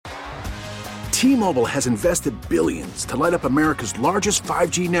T-Mobile has invested billions to light up America's largest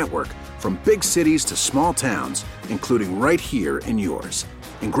 5G network, from big cities to small towns, including right here in yours.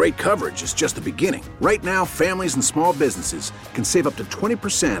 And great coverage is just the beginning. Right now, families and small businesses can save up to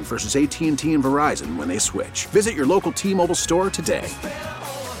 20% versus AT&T and Verizon when they switch. Visit your local T-Mobile store today.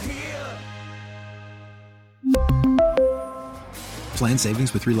 Plan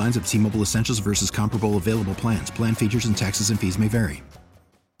savings with 3 lines of T-Mobile Essentials versus comparable available plans. Plan features and taxes and fees may vary.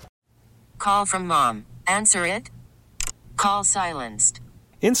 Call from mom. Answer it. Call silenced.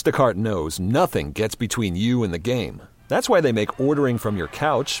 Instacart knows nothing gets between you and the game. That's why they make ordering from your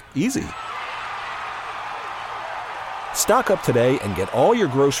couch easy. Stock up today and get all your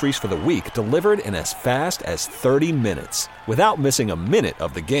groceries for the week delivered in as fast as 30 minutes without missing a minute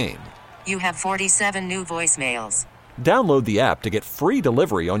of the game. You have 47 new voicemails. Download the app to get free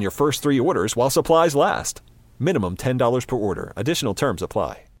delivery on your first 3 orders while supplies last. Minimum $10 per order. Additional terms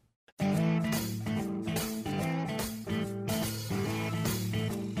apply.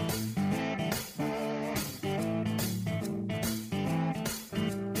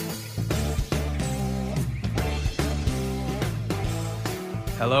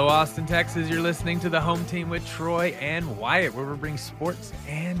 Hello, Austin, Texas. You're listening to the Home Team with Troy and Wyatt, where we bring sports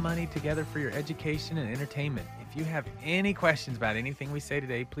and money together for your education and entertainment. If you have any questions about anything we say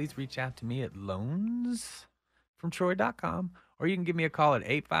today, please reach out to me at loansfromtroy.com, or you can give me a call at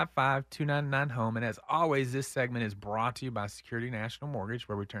 855-299-HOME. And as always, this segment is brought to you by Security National Mortgage,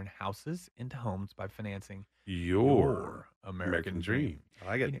 where we turn houses into homes by financing your American dream.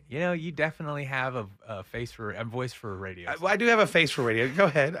 I like it. You definitely have a voice for radio. I do have a face for radio. Go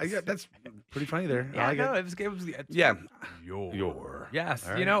ahead. That's pretty funny there. Yeah, I like no, it. it was Yeah. Your. Yes.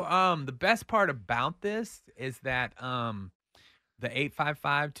 All right. The best part about this is that the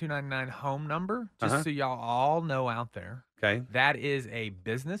 855-299-HOME number, just so y'all all know out there, Okay. that is a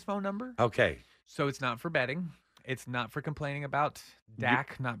business phone number. Okay. So it's not for betting. It's not for complaining about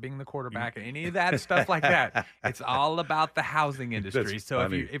Dak not being the quarterback, any of that stuff like that. It's all about the housing industry. That's So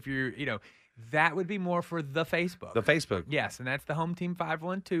funny. if you're, that would be more for the Facebook. The Facebook. Yes, and that's the Home Team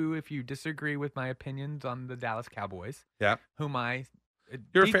 512 if you disagree with my opinions on the Dallas Cowboys, Yeah. whom I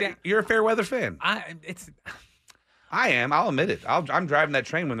You're a fair weather fan. I am. I'll admit it. I'm driving that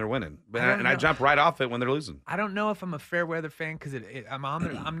train when they're winning, I jump right off it when they're losing. I don't know if I'm a fair weather fan because I'm on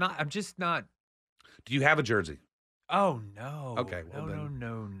there. I'm just not. Do you have a jersey? Oh no. Okay, well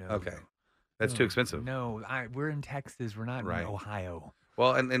no. Okay. That's too expensive. No, we're in Texas. We're not Right. in Ohio.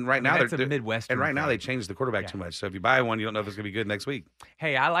 Well, and right now that's they're a Midwestern. And right now they thing. changed the quarterback too much. So if you buy one, you don't know if it's going to be good next week.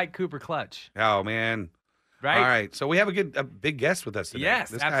 Hey, I like Cooper Clutch. Oh man. Right. All right. So we have a big guest with us today. Yes,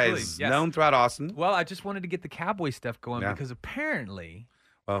 this absolutely. guy is Yes. known throughout Austin. Well, I just wanted to get the Cowboy stuff going Yeah. because apparently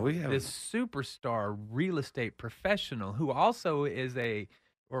Well, we have this superstar real estate professional who also is the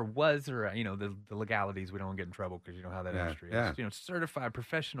legalities, we don't get in trouble because you know how that industry is. yeah. Certified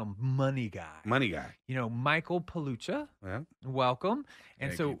professional money guy. money guy. Michael Palucha. Yeah. Welcome.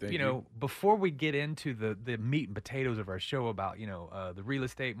 And Thank you. before we get into the meat and potatoes of our show about, the real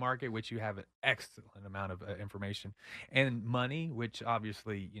estate market, which you have an excellent amount of information, and money, which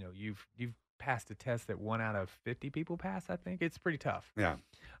obviously, you've passed a test that 1 out of 50 people pass, I think. It's pretty tough. Yeah.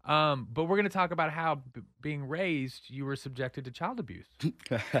 But we're going to talk about how being raised, you were subjected to child abuse.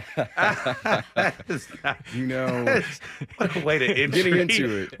 What a way to Getting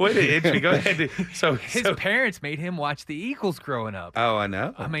into it. Way to entry. Go ahead. So His parents made him watch the Eagles growing up. Oh, I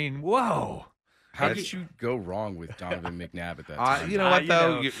know. I mean, whoa. How did you go wrong with Donovan McNabb at that time? You know what,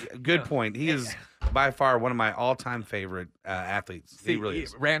 though? you Good point. He is by far one of my all-time favorite athletes. He really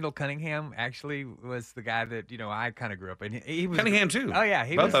is. Randall Cunningham actually was the guy that I kind of grew up in. He was Cunningham, too. Oh yeah,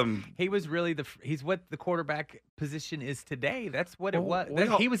 Both of them. He was really he's what the quarterback position is today. That's what it was. we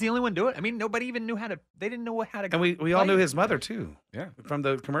all- He was the only one doing it. I mean, nobody even knew how to. They didn't know how to. And we all play. knew his mother, too. Yeah. From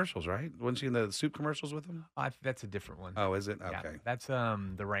the commercials, right? Wasn't she in the soup commercials with him? That's a different one. Oh, is it? Yeah, Okay. that's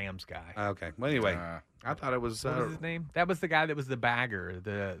the Rams guy. Okay. Well, anyway, I thought it was... What was his name? That was the guy that was the bagger,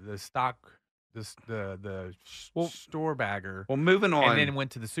 the stock, the store bagger. Well, moving on. And then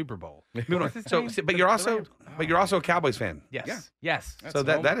went to the Super Bowl. Moving on. What's his So, name? but you're also a Cowboys fan. Yes. Yeah. Yes. So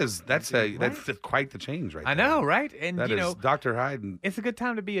that's quite the change, right? I there. know, right? And That is Dr. Hyde. And, it's a good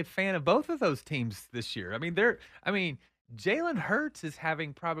time to be a fan of both of those teams this year. I mean, Jalen Hurts is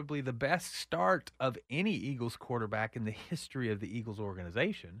having probably the best start of any Eagles quarterback in the history of the Eagles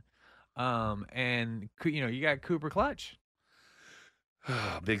organization. And you got Cooper Clutch.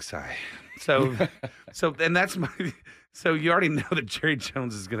 big sigh. So and that's my. So you already know that Jerry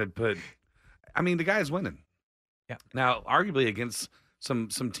Jones is going to put. I mean, the guy is winning. Yeah. Now, arguably against some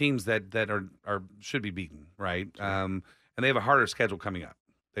teams that are should be beaten, right? Sure. And they have a harder schedule coming up.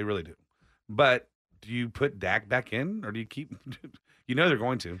 They really do. But do you put Dak back in, or do you keep? You know they're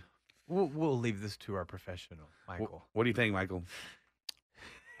going to. We'll leave this to our professional, Michael. What do you think, Michael?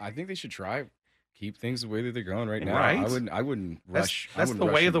 I think they should try keep things the way that they're going right now. Right. I wouldn't rush. That's the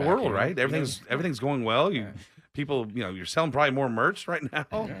way of the world, right? Everything's going well. Yeah. People, you're selling probably more merch right now.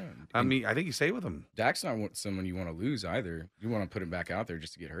 Yeah. I mean, I think you stay with them. Dak's not someone you want to lose either. You want to put him back out there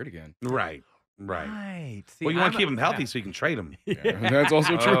just to get hurt again. Right. See, Well, you want to keep him healthy so you can trade him. Yeah. That's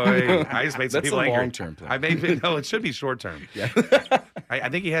also true. Oh, hey, I just made some That's people a angry. long-term plan. I made no. It should be short term. Yeah. I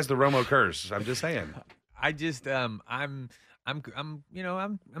think he has the Romo curse. I'm just saying. I just I'm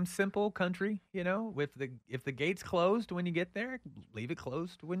simple country, if the gate's closed when you get there, leave it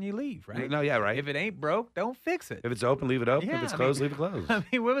closed when you leave, right? No, yeah, right. If it ain't broke, don't fix it. If it's open, leave it open. Yeah, if it's I closed, mean- leave it closed. I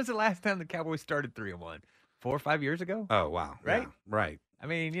mean, when was the last time the Cowboys started 3-1? 4 or 5 years ago? Oh wow! Right? Yeah, right. I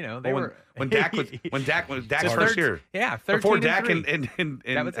mean, they Well, were when Dak's Just first year. Yeah, 13 Before and Dak 3. and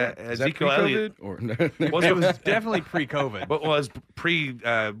That was it. Is that Ezekiel Elliott. pre-COVID or Well, It was definitely pre-COVID. But was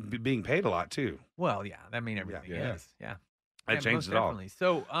being paid a lot too. Well, yeah, I mean everything Yeah. is. Yeah. That Yeah, changed most it all. definitely.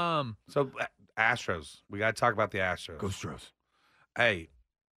 So, So Astros, we got to talk about the Astros. Stros. Hey,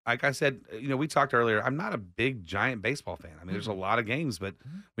 like I said, we talked earlier. I'm not a big giant baseball fan. I mean, there's a lot of games, but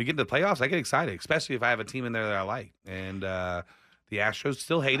we get into the playoffs, I get excited, especially if I have a team in there that I like. And the Astros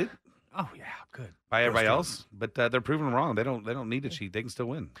still hate it Oh yeah, good. by everybody Stros. else, but they're proven wrong. They don't need to cheat. They can still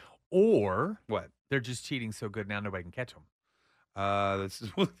win. Or What? they're just cheating so good now nobody can catch them.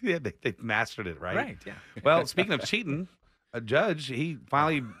 Yeah, they mastered it, right? Right. Yeah. Well, speaking of cheating, a judge he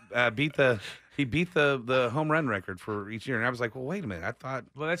finally beat the home run record for each year, and I was like, well, wait a minute, I thought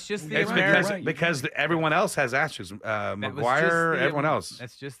Well, that's just the it's American. because everyone else has Astros, that was just McGuire, the- everyone else.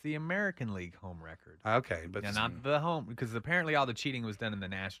 That's just the American League home record. Okay, but Yeah, not the home, because apparently all the cheating was done in the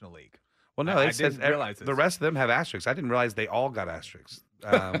National League. well, no, I it says didn't realize the this. rest of them have asterisks. I didn't realize they all got asterisks.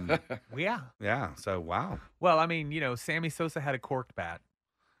 Well, yeah. Yeah, so wow, Well, I mean, Sammy Sosa had a corked bat.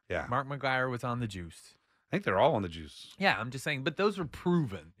 yeah, Mark McGuire was on the juice. I think they're all on the juice. Yeah, I'm just saying, but those are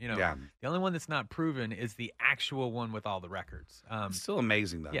proven. Yeah. The only one that's not proven is the actual one with all the records. It's still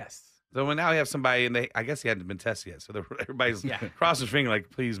amazing though. Yes. So when now we have somebody, and I guess he hadn't been tested yet, so everybody's crossing his finger like,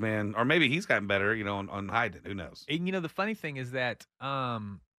 please, man, or maybe he's gotten better, on hiding. Who knows? And the funny thing is that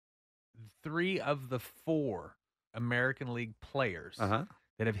 3 of the 4 American League players Uh-huh.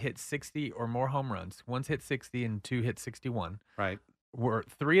 that have hit 60 or more home runs, one's hit 60 and 2 hit 61, Right. were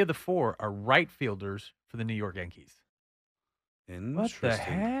 3 of the 4 are right fielders for the New York Yankees. Interesting. What the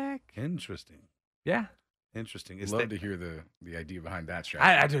heck? Interesting. Yeah. Interesting. Love to hear the idea behind that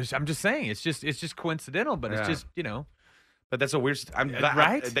strategy. I'm just saying it's just coincidental, but it's Yeah. just But that's a weird. I'm glad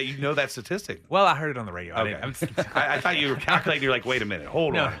right? that you know that statistic. Well, I heard it on the radio. Okay. I thought you were calculating. You're like, wait a minute,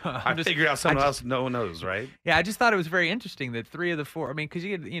 hold No, on. no, I I'm just- figured out something else no one knows, right? Yeah, I just thought it was very interesting that 3 of the 4. I mean, because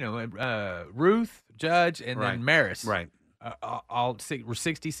you get Ruth, Judge, and Right. then Maris. Right. All were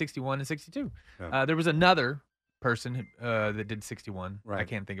 60, 61, and 62. Yeah. There was another person that did 61. I Right.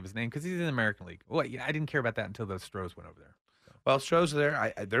 can't think of his name because he's in the American League. Well, I didn't care about that until the Stros went over there. Well, Stros are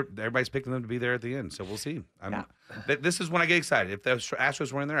there. Everybody's picking them to be there at the end, so we'll see. This is when I get excited. If the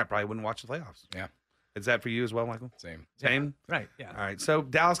Astros were in there, I probably wouldn't watch the playoffs. Yeah. Is that for you as well, Michael? Same. Same. Right. Yeah. All right. So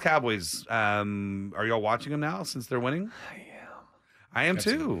Dallas Cowboys. Are y'all watching them now since they're winning? I am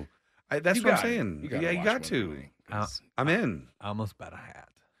Absolutely. too. That's You what I'm gotta- saying. you gotta Yeah, you watch got one to. winning, 'cause I'm in. I almost bought a hat.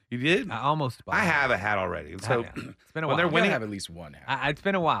 You did? I almost bought. I have a hat already. And so it's been a when while. they're you gotta winning, have at least one hat. It's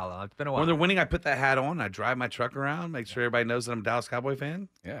been a while. It's been a while. when they're winning, I put that hat on. I drive my truck around, make sure everybody knows that I'm a Dallas Cowboy fan.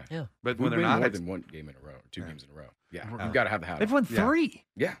 Yeah. But We've when they're been not, more it's- than one game in a row, 2 games in a row. Yeah, you got to have the hat. They've on. won 3.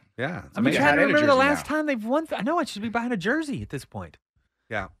 Yeah, yeah, it's I'm amazing. trying to hat and a remember the jersey last now. time they've won. I know I should be buying a jersey at this point.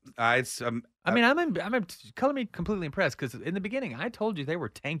 Yeah, it's. I mean, I'm color me completely impressed because in the beginning I told you they were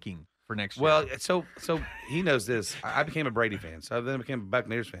tanking for next year. Well, so he knows this. I became a Brady fan, so then I became a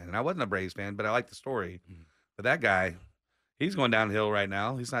Buccaneers fan, and I wasn't a Braves fan, but I like the story. But that guy, he's going downhill right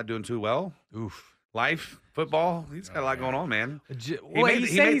now. He's not doing too well. Oof. Life, football, he's got a lot going on, man. Well, made- he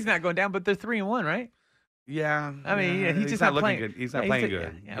he said made- he's not going down, but they're 3-1, right? Yeah, I mean, yeah, he's just not not looking playing good. He's not yeah, playing a-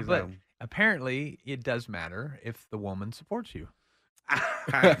 good. Yeah, He's but apparently it does matter if the woman supports you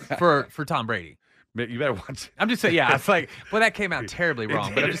for Tom Brady. You better watch. I'm just saying, yeah, it's like, well, that came out terribly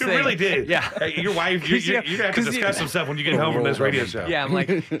wrong. But I'm It just saying, really did. Yeah. Hey, your wife, you're going to have to 'cause discuss some stuff when you get home from this radio show. Yeah, I'm like,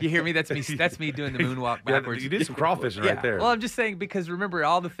 you hear me? That's me doing the moonwalk Yeah, backwards. you did some crawfishing Yeah. right there. Well, I'm just saying because remember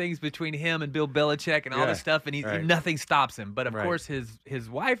all the things between him and Bill Belichick and all Yeah. this stuff, and Right. nothing stops him. But of Right. course, his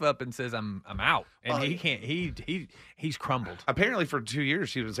wife up and says, "I'm out," and Well, he can't. He's crumbled. Apparently, for 2 years,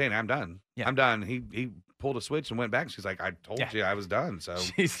 she's been saying, "I'm done. Yeah. I'm done." He pulled a switch and went back. She's like, I told you I was done. So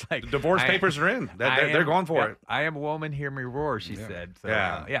She's like, the divorce papers are in. They're going for it. I am a woman, hear me roar, she said. So,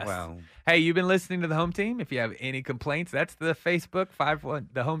 Yeah. yes. Well. Hey, you've been listening to the Home Team. If you have any complaints, that's the Facebook,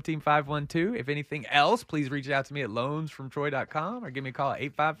 the Home Team 512. If anything else, please reach out to me at loansfromtroy.com or give me a call at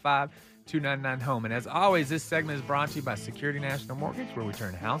 855-299-HOME. And as always, this segment is brought to you by Security National Mortgage, where we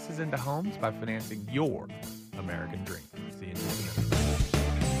turn houses into homes by financing your American dream. See you in just a minute.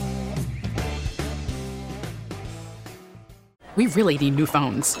 We really need new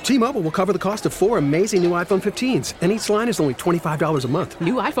phones. T-Mobile will cover the cost of 4 amazing new iPhone 15s, and each line is only $25 a month.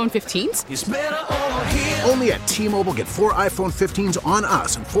 New iPhone 15s? It's better over here. Only at T-Mobile, get 4 iPhone 15s on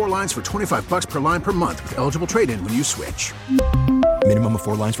us and 4 lines for $25 per line per month with eligible trade-in when you switch. Minimum of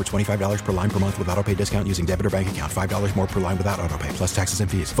 4 lines for $25 per line per month with autopay discount using debit or bank account. $5 more per line without autopay, plus taxes and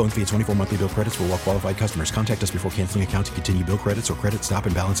fees. Phone fee at 24 monthly bill credits for well-qualified customers. Contact us before canceling account to continue bill credits or credit stop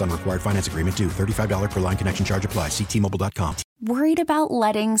and balance on required finance agreement due. $35 per line connection charge applies. See T-Mobile.com. Worried about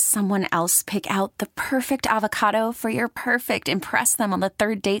letting someone else pick out the perfect avocado for your perfect impress them on the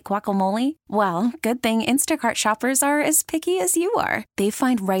third date guacamole? Well, good thing Instacart shoppers are as picky as you are. They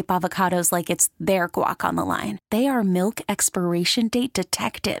find ripe avocados like it's their guac on the line. They are milk expiration date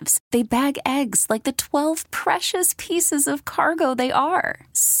detectives. They bag eggs like the 12 precious pieces of cargo they are.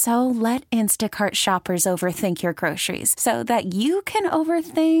 So let Instacart shoppers overthink your groceries so that you can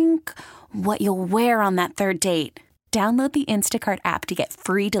overthink what you'll wear on that third date. Download the Instacart app to get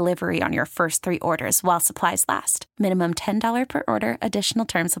free delivery on your first 3 orders while supplies last. Minimum $10 per order. Additional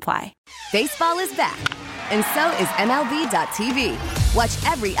terms apply. Baseball is back, and so is MLB.tv. Watch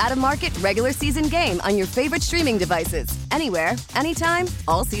every out-of-market regular season game on your favorite streaming devices. Anywhere, anytime,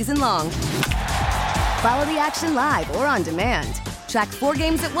 all season long. Follow the action live or on demand. Track 4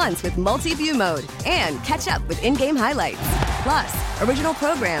 games at once with multi-view mode and catch up with in-game highlights. Plus, original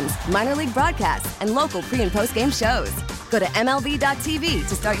programs, minor league broadcasts, and local pre- and post-game shows. Go to MLB.tv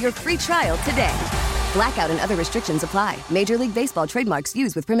to start your free trial today. Blackout and other restrictions apply. Major League Baseball trademarks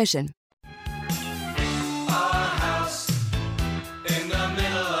used with permission.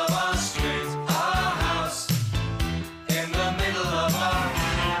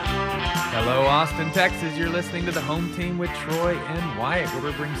 Hello, Austin, Texas. You're listening to the Home Team with Troy and Wyatt, where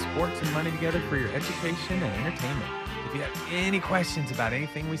we bring sports and money together for your education and entertainment. If you have any questions about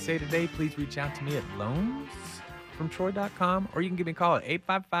anything we say today, please reach out to me at loansfromtroy.com, or you can give me a call at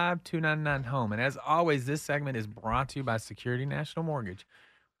 855-299-HOME. And as always, this segment is brought to you by Security National Mortgage,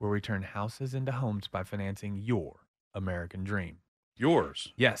 where we turn houses into homes by financing your American dream.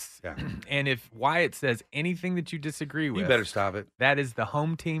 Yours. Yes. Yeah. And if Wyatt says anything that you disagree with, You better stop it. that is the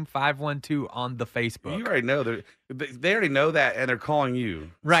Home Team 512 on the Facebook. You already know they already know that, and they're calling you.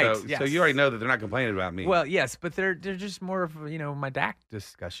 Right, So, yes. so you already know that they're not complaining about me. Well, yes, but they're just more of, my DAC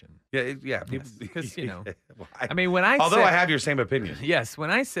discussion. yeah. People, Because, Well, I mean, when I although said, I have your same opinion. yes, when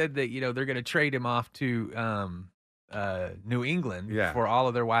I said that, they're going to trade him off to New England for all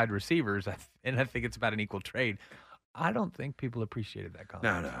of their wide receivers, and I think it's about an equal trade. I don't think people appreciated that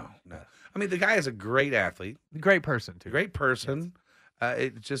comment. No. I mean, the guy is a great athlete. Great person, too. Great person.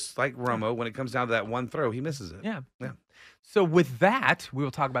 It's just like Romo. When it comes down to that one throw, he misses it. Yeah. Yeah. So with that, we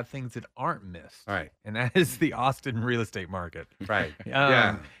will talk about things that aren't missed. All right. And that is the Austin real estate market. Right.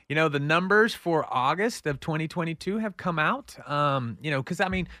 Yeah. The numbers for August of 2022 have come out. Because,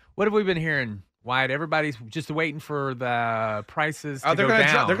 what have we been hearing, Wyatt? Everybody's just waiting for the prices to go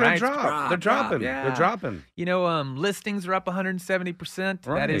down. They're going right? to drop. They're dropping. Yeah. They're dropping. Listings are up 170%.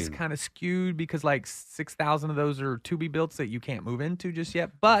 Right. That is kind of skewed because like 6,000 of those are to-be-builts that you can't move into just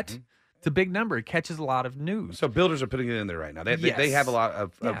yet. But it's a big number. It catches a lot of news. So builders are putting it in there right now. They have a lot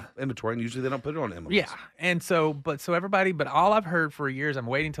of inventory, and usually they don't put it on MLS. Yeah, and so all I've heard for years, I'm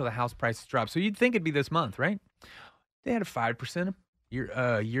waiting till the house prices drop. So you'd think it'd be this month, right? They had a 5%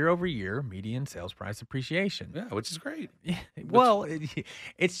 year-over-year median sales price appreciation. Yeah, which is great. Yeah, well,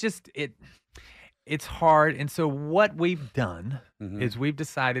 it's hard, and so what we've done is we've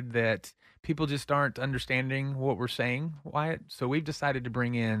decided that people just aren't understanding what we're saying, Wyatt. So we've decided to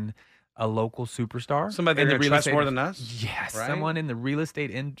bring in a local superstar. Somebody they're going to trust more than us? Yes, right? Someone in the real estate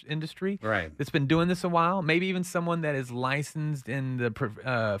industry right. that's been doing this a while. Maybe even someone that is licensed in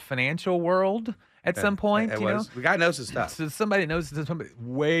the financial world at some point. The guy knows his stuff. So somebody knows somebody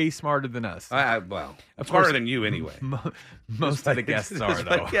way smarter than us. Smarter than you anyway. Most of the guests are,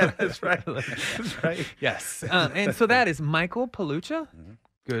 though. Yeah, that's right. That's right. Yes. And so that is Michael Palucha.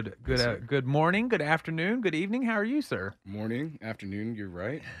 Good morning, good afternoon, good evening. How are you, sir? Morning, afternoon, you're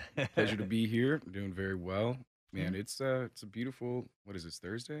right. Pleasure to be here. I'm doing very well. Man, it's a beautiful, what is this,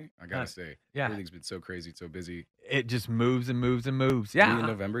 Thursday? I gotta say. Yeah. Everything's been so crazy, so busy. It just moves and moves and moves. Yeah. Are we in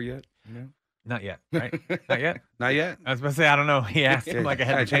November yet? Not yet, right? Not yet. Not yet. I was about to say I don't know. He asked him like I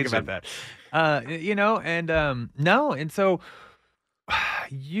had to think about that. No, and so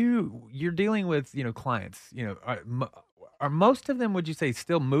you're dealing with clients. Are most of them, would you say,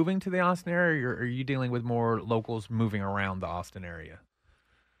 still moving to the Austin area, or are you dealing with more locals moving around the Austin area?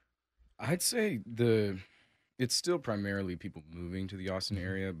 I'd say it's still primarily people moving to the Austin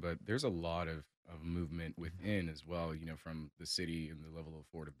area, but there's a lot of movement within as well, from the city and the level of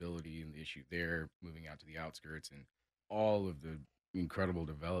affordability and the issue there, moving out to the outskirts and all of the incredible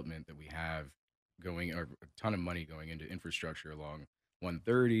development that we have going, or a ton of money going into infrastructure along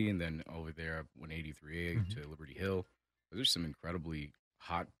 130 and then over there up 183A to Liberty Hill. There's some incredibly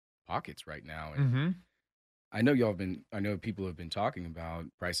hot pockets right now. And I know people have been talking about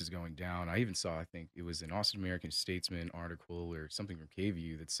prices going down. I even saw, I think it was an Austin American Statesman article or something from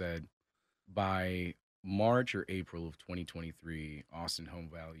KVU that said by March or April of 2023, Austin home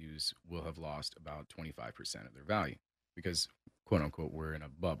values will have lost about 25% of their value because, quote unquote, we're in a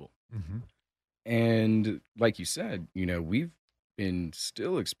bubble. And like you said, we've been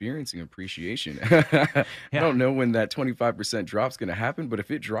still experiencing appreciation. I don't know when that 25% drop's going to happen, but if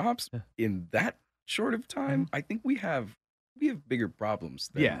it drops in that short of time, I think we have bigger problems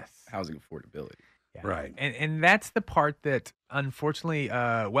than housing affordability. Yeah. Right. And that's the part that, unfortunately,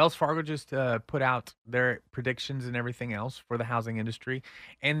 Wells Fargo just put out their predictions and everything else for the housing industry.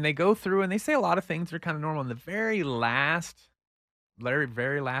 And they go through and they say a lot of things that are kind of normal. In the very last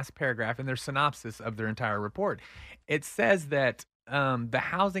paragraph in their synopsis of their entire report, it says that the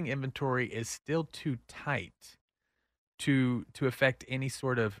housing inventory is still too tight to affect any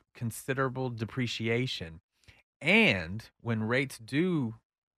sort of considerable depreciation. And when rates do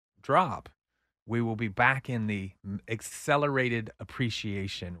drop, we will be back in the accelerated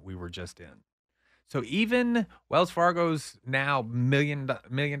appreciation we were just in. So even Wells Fargo's now $1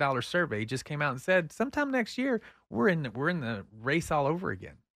 million survey just came out and said sometime next year we're in the race all over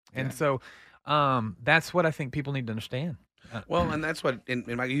again. And so that's what I think people need to understand. Well, and that's what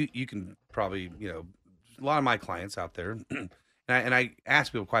you can probably a lot of my clients out there, and I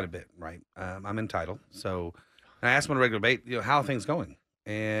ask people quite a bit, right? I'm entitled, so and I ask them on a regular basis, how are things going?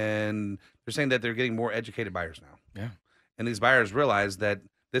 And they're saying that they're getting more educated buyers now. Yeah. And these buyers realize that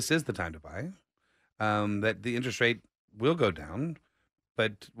this is the time to buy, that the interest rate will go down,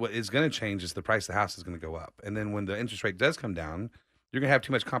 but what is going to change is the price of the house is going to go up. And then when the interest rate does come down, you're going to have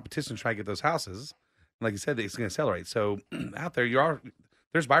too much competition to try to get those houses. And like you said, it's going to accelerate. So out there,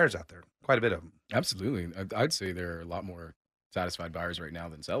 there's buyers out there, quite a bit of them. Absolutely. I'd say there are a lot more satisfied buyers right now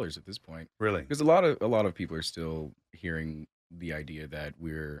than sellers at this point. Really? Because a lot of people are still hearing the idea that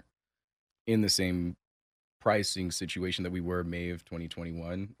we're in the same pricing situation that we were May of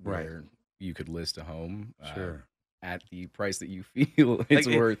 2021, where you could list a home at the price that you feel it's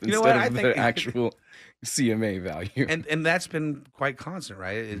worth instead of the actual CMA value. And that's been quite constant,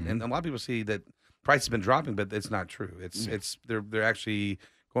 right? And a lot of people see that price has been dropping, but it's not true. It's they're actually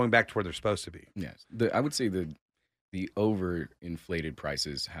going back to where they're supposed to be. Yes. I would say the overinflated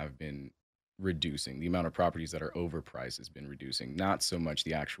prices have been reducing. The amount of properties that are overpriced has been reducing, not so much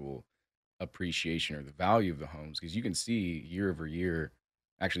the actual appreciation or the value of the homes, because you can see year over year,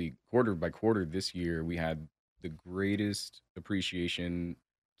 actually quarter by quarter this year, we had the greatest appreciation.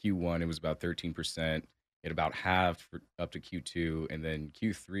 Q1, it was about 13%. It about halved up to Q2, and then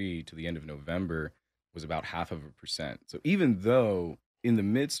Q3 to the end of November was about 0.5%. So even though in the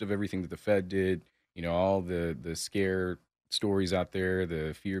midst of everything that the Fed did, all the scare stories out there,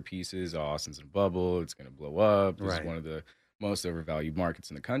 the fear pieces, Austin's in a bubble, it's going to blow up. This is one of the most overvalued markets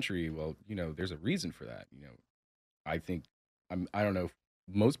in the country. Well, there's a reason for that. I think I don't know if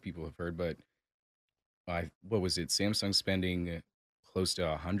most people have heard, but what was it? Samsung spending close to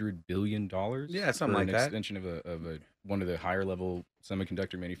 $100 billion. Yeah, something for like an that. Extension of one of the higher level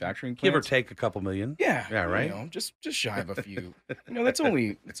semiconductor manufacturing plants. Give or take a couple million. Yeah, right. Just shy of a few. That's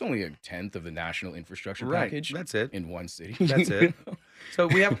only a tenth of the national infrastructure package. That's it in one city. That's it. So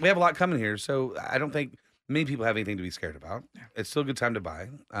we have a lot coming here. So I don't think many people have anything to be scared about. It's still a good time to buy.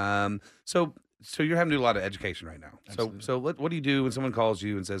 So you're having to do a lot of education right now. Absolutely. So what do you do when someone calls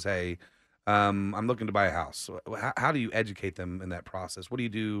you and says, "Hey, I'm looking to buy a house"? How do you educate them in that process? What do you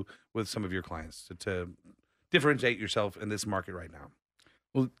do with some of your clients to differentiate yourself in this market right now?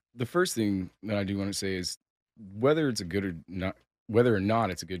 Well, the first thing that I do want to say is whether or not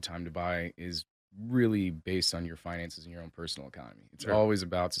it's a good time to buy is really based on your finances and your own personal economy. It's always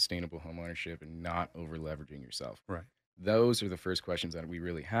about sustainable home ownership and not over leveraging yourself. Right. Those are the first questions that we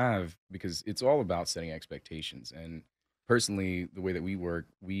really have, because it's all about setting expectations. And personally, the way that we work,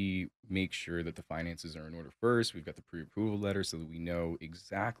 we make sure that the finances are in order first. We've got the pre-approval letter so that we know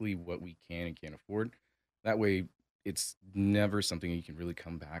exactly what we can and can't afford. That way, it's never something you can really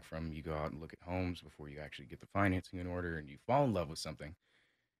come back from. You go out and look at homes before you actually get the financing in order, and you fall in love with something,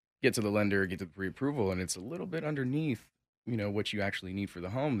 get to the lender, get to the pre-approval, and it's a little bit underneath, what you actually need for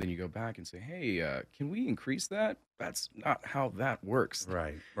the home. Then you go back and say, hey, can we increase that? That's not how that works.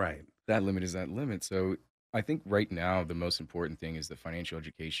 Right. That limit is that limit. So I think right now the most important thing is the financial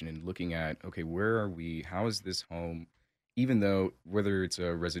education and looking at, okay, where are we? How is this home, even though whether it's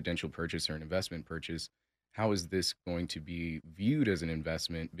a residential purchase or an investment purchase, how is this going to be viewed as an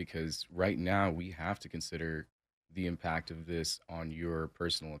investment? Because right now we have to consider the impact of this on your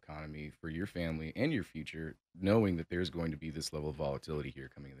personal economy for your family and your future, knowing that there's going to be this level of volatility here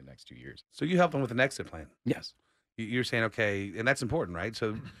coming in the next 2 years. So you help them with an exit plan. Yes. You're saying, okay, and that's important, right?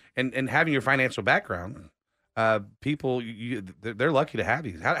 So, and having your financial background, people, they're lucky to have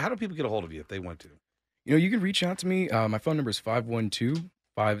you. How do people get a hold of you if they want to? You can reach out to me. My phone number is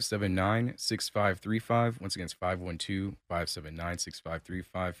 512-579-6535. Once again, it's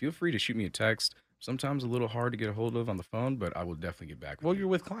 512-579-6535. Feel free to shoot me a text. Sometimes a little hard to get a hold of on the phone, but I will definitely get back. Well, you're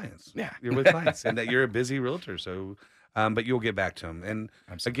with clients. Yeah. You're with clients, and that you're a busy realtor. So, but you'll get back to them. And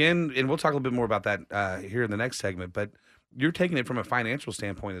again, and we'll talk a little bit more about that here in the next segment, but you're taking it from a financial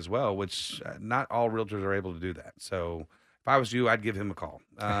standpoint as well, which not all realtors are able to do that. So if I was you, I'd give him a call.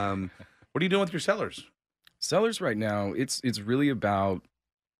 What are you doing with your sellers? Sellers right now, it's really about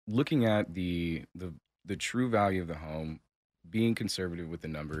looking at the true value of the home, being conservative with the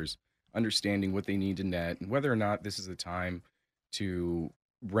numbers, understanding what they need to net, and whether or not this is the time to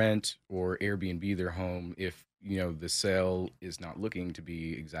rent or Airbnb their home if the sale is not looking to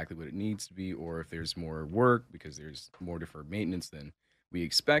be exactly what it needs to be, or if there's more work because there's more deferred maintenance than we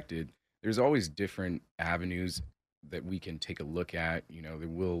expected. There's always different avenues that we can take a look at. They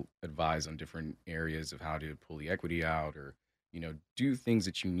will advise on different areas of how to pull the equity out, or do things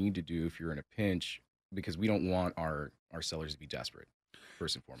that you need to do if you're in a pinch, because we don't want our sellers to be desperate,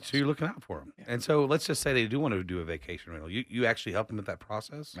 first and foremost. So you're looking out for them. Yeah. And so let's just say they do want to do a vacation rental. You actually help them with that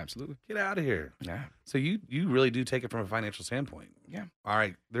process? Absolutely. Get out of here. Yeah. So you really do take it from a financial standpoint. Yeah. All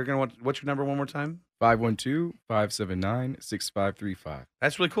right. They're going to want, what's your number one more time? 512-579-6535.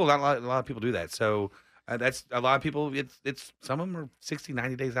 That's really cool. Not a lot of people do that. So that's a lot of people. It's some of them are 60,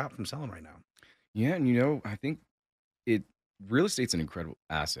 90 days out from selling right now. Yeah. And I think real estate's an incredible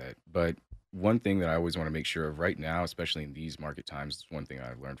asset, but one thing that I always want to make sure of right now, especially in these market times, is one thing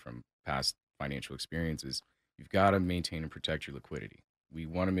I've learned from past financial experiences. You've got to maintain and protect your liquidity. We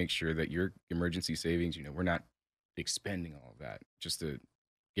want to make sure that your emergency savings, we're not expending all of that just to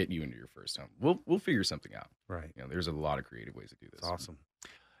get you into your first home. We'll figure something out. Right. There's a lot of creative ways to do this. It's awesome.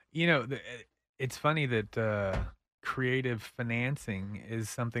 It's funny that creative financing is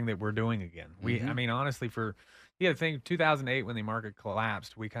something that we're doing again. I mean, honestly, the thing, 2008, when the market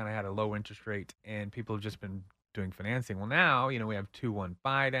collapsed, we kind of had a low interest rate and people have just been doing financing. Well, now, we have 2-1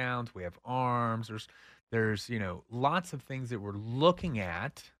 buy downs, we have ARMs, there's lots of things that we're looking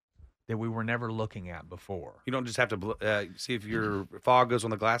at that we were never looking at before. You don't just have to see if your fog goes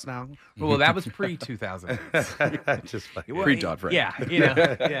on the glass now? Well, that was pre-2008. Just like pre-Dodd-Frank. Yeah, he's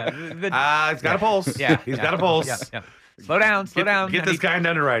got a pulse. Yeah, he's got a pulse. Yeah. Slow down. Get this guy in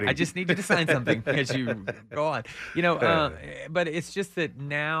underwriting. I just need you to sign something as you go on. But it's just that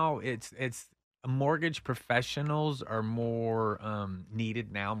now it's mortgage professionals are more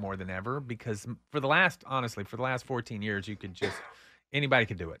needed now more than ever, because for the last 14 years, anybody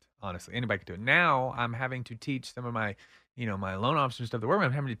could do it. Honestly, anybody could do it. Now I'm having to teach some of my my loan officers stuff.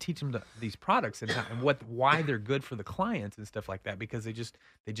 I'm having to teach them these products and why they're good for the clients and stuff like that, because they just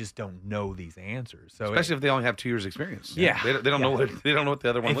don't know these answers. So especially if they only have 2 years experience. Yeah, they don't know what the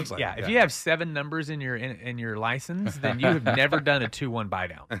other one looks like. Yeah, if you have 7 numbers in your license, then you have never done a 2-1 buy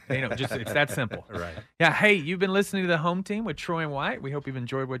down. It's that simple. Right. Yeah. Hey, you've been listening to the Home Team with Troy and Wyatt. We hope you've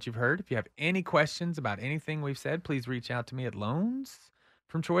enjoyed what you've heard. If you have any questions about anything we've said, please reach out to me at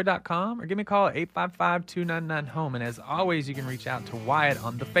loansfromtroy.com or give me a call at 855-299-HOME. And as always, you can reach out to Wyatt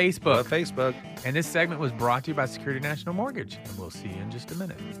on the Facebook. And this segment was brought to you by Security National Mortgage. And we'll see you in just a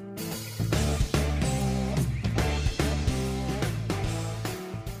minute.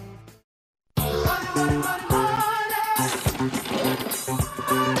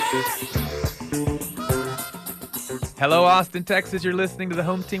 Hello, Austin, Texas. You're listening to the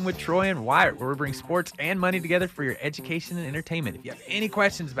Home Team with Troy and Wyatt, where we bring sports and money together for your education and entertainment. If you have any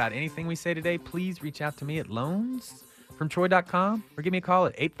questions about anything we say today, please reach out to me at loansfromtroy.com. from Troy.com or give me a call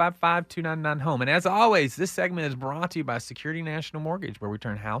at 855-299-HOME. And as always, this segment is brought to you by Security National Mortgage, where we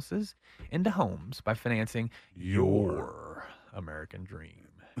turn houses into homes by financing your American dream.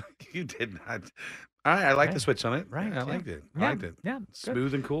 You did not. All right, I like the switch on it. Right. Yeah, I liked it. Yeah, I liked it. yeah,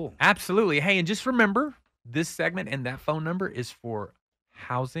 Smooth and cool. Absolutely. Hey, and just remember, this segment and that phone number is for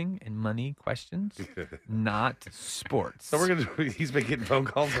housing and money questions, not sports. So he's been getting phone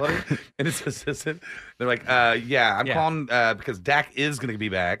calls on it, and his assistant, they're like, I'm calling because Dak is going to be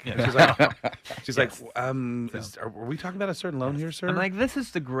back. Yeah. She's like, are we talking about a certain loan here, sir? I'm like, this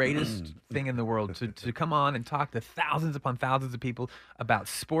is the greatest thing in the world to come on and talk to thousands upon thousands of people about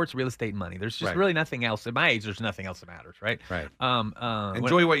sports, real estate, and money. There's just really nothing else. At my age, there's nothing else that matters, right? Right.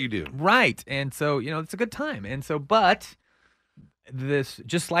 Enjoy what you do. Right. And so, it's a good time. And so, but this,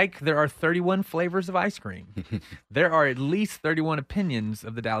 just like there are 31 flavors of ice cream, there are at least 31 opinions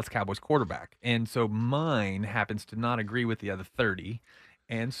of the Dallas Cowboys quarterback. And so mine happens to not agree with the other 30.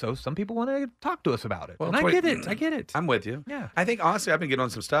 And so some people want to talk to us about it. Well, and I get it. I'm with you. Yeah. I think, honestly, I've been getting on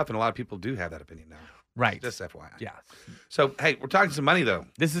some stuff, and a lot of people do have that opinion now. Right. Just FYI. Yeah. So, hey, we're talking some money, though.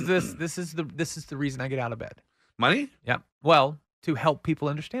 This is the reason I get out of bed. Money? Yeah. Well, to help people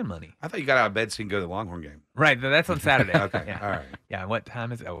understand money. I thought you got out of bed so you can go to the Longhorn game. Right. That's on Saturday. Okay. Yeah. All right. Yeah. What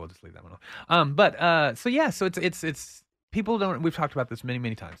time is it? Oh, we'll just leave that one off. So it's people don't, we've talked about this many,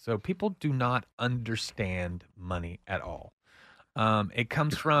 many times. So people do not understand money at all. It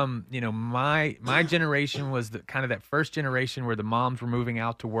comes from, my generation was the kind of that first generation where the moms were moving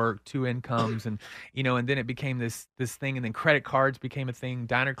out to work, 2 incomes, and and then it became this thing, and then credit cards became a thing,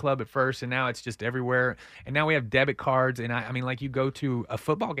 Diner Club at first, and now it's just everywhere. And now we have debit cards, and I mean, like, you go to a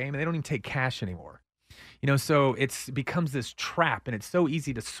football game and they don't even take cash anymore. So it becomes this trap, and it's so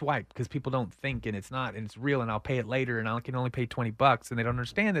easy to swipe because people don't think, and it's not, and it's real, and I'll pay it later, and I can only pay $20, and they don't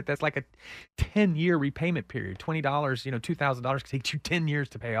understand that that's like a 10-year repayment period. $20, $2,000 can take you 10 years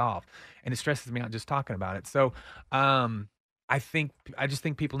to pay off, and it stresses me out just talking about it. So I just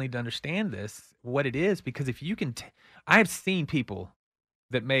think people need to understand what it is, because if you can, I have seen people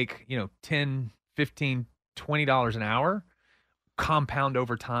that make $10, $15, $20 an hour compound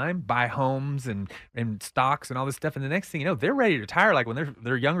over time, buy homes and stocks and all this stuff, and the next thing you know, they're ready to retire, like when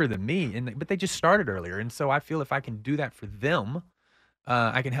they're younger than me, but they just started earlier. And so I feel if I can do that for them,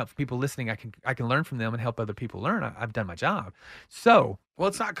 I can help people listening. I can learn from them and help other people learn. I've done my job. So, well,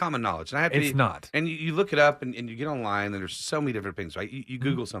 it's not common knowledge, and it's not. And you look it up, and you get online, and there's so many different things, right? You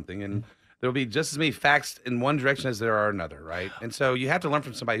Google something, and there'll be just as many facts in one direction as there are another, right? And so you have to learn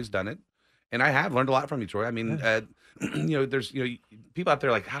from somebody who's done it. And I have learned a lot from you, Troy. I mean, there's people out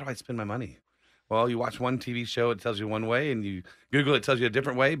there like, how do I spend my money? Well, you watch one TV show, it tells you one way, and you Google it tells you a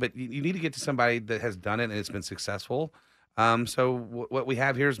different way. But you need to get to somebody that has done it and it's been successful. So what we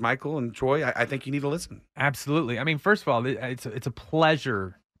have here is Michael and Troy. I think you need to listen. Absolutely. I mean, first of all, it's a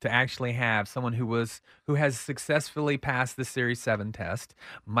pleasure to actually have someone who has successfully passed the Series 7 test,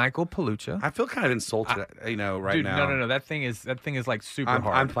 Michael Palucha. I feel kind of insulted, right dude, now. No. That thing is like super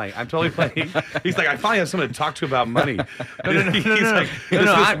hard. I'm playing. I'm totally playing. He's like, I finally have someone to talk to about money. He's like,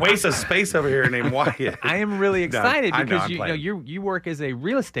 this waste of space over here named Wyatt. I am really excited because you you work as a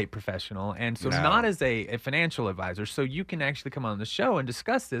real estate professional, and so not as a financial advisor. So you can actually come on the show and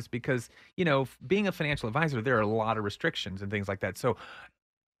discuss this because being a financial advisor, there are a lot of restrictions and things like that. So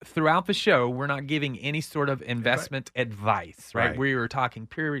throughout the show, we're not giving any sort of investment advice, right? We are talking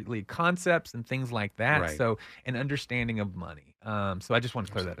purely concepts and things like that. Right. So an understanding of money. So I just want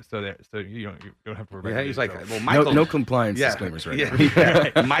to clear that up. So you don't have to worry about it. He's like, well, Michael, no compliance disclaimers, right?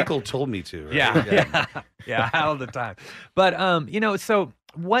 Yeah. Michael told me to. Right? Yeah, all the time. But so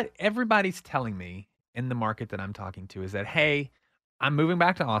what everybody's telling me in the market that I'm talking to is that, hey, I'm moving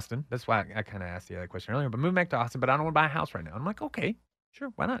back to Austin. That's why I kind of asked the other question earlier. But moving back to Austin, but I don't want to buy a house right now. I'm like, okay. Sure,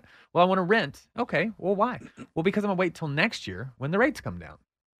 why not? Well, I want to rent. Okay, well, why? Well, because I'm going to wait till next year when the rates come down.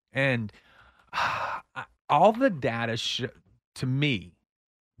 And all the data, to me,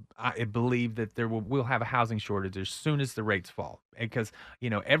 I believe that we'll have a housing shortage as soon as the rates fall. Because,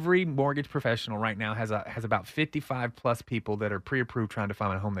 every mortgage professional right now has about 55 plus people that are pre-approved trying to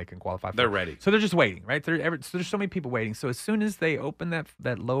find a home they can qualify for. They're ready. So they're just waiting, right? So there's so many people waiting. So as soon as they open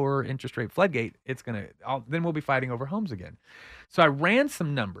that lower interest rate floodgate, then we'll be fighting over homes again. So I ran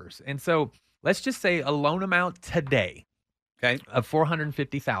some numbers. And so let's just say a loan amount today, okay, of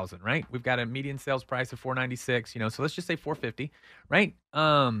 $450,000, right? We've got a median sales price of $496, so let's just say $450, right?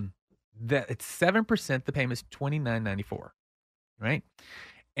 That it's 7%, the payment is $29.94, right?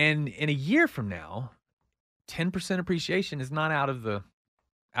 And in a year from now, 10% appreciation is not out of the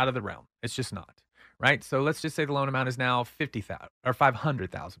realm. It's just not, right? So let's just say the loan amount is now $50,000 or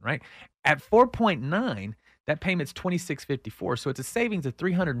 $500,000, right? At 4.9, that payment's $2,654. So it's a savings of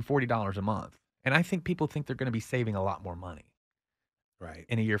 $340 a month. And I think people think they're going to be saving a lot more money Right.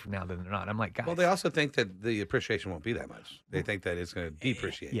 in a year from now than they're not. I'm like, guys. Well, they also think that the appreciation won't be that much. They think that it's going to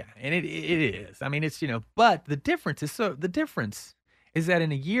depreciate. Yeah, and it is. I mean, it's, but the difference is that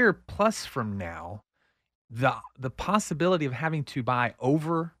in a year plus from now, the possibility of having to buy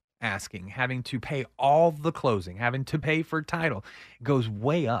over asking, having to pay all the closing, having to pay for title goes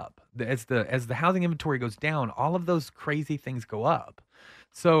way up. As the housing inventory goes down, all of those crazy things go up.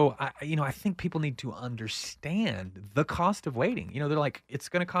 So I think people need to understand the cost of waiting. They're like, it's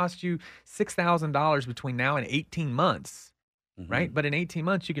going to cost you $6,000 between now and 18 months, right? But in 18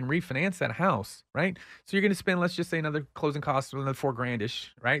 months, you can refinance that house, right? So you're going to spend, let's just say, another closing cost of another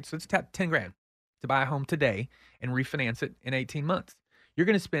 $4,000-ish, right? So it's $10,000 to buy a home today and refinance it in 18 months. You're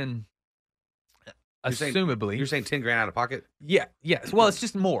going to spend, assumably, you're saying $10,000 out of pocket? Yeah. Yes. Well, it's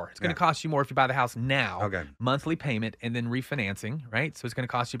just more. It's going to cost you more if you buy the house now. Okay. Monthly payment and then refinancing, right? So it's going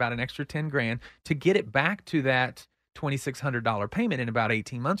to cost you about an extra $10,000 to get it back to that $2,600 payment in about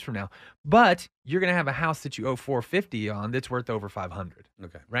 18 months from now. But you're going to have a house that you owe $450 on that's worth over $500.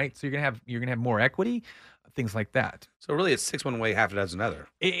 Okay. Right. So you're going to have more equity, things like that. So really, it's 6 one way, half a dozen other.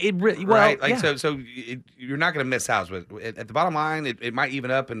 It really, well, right. Like yeah. so you're not going to miss out. But at the bottom line, it might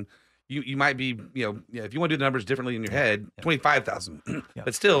even up, and you might be, if you want to do the numbers differently in your head, 25,000.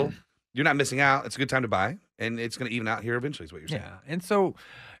 But still, you're not missing out. It's a good time to buy, and it's going to even out here eventually. Is what you're saying. Yeah. And so,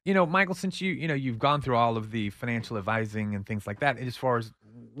 Michael, since you've gone through all of the financial advising and things like that, as far as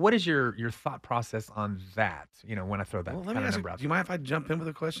what is your thought process on that? When I throw that Well, kind of number out. Do you mind if I jump in with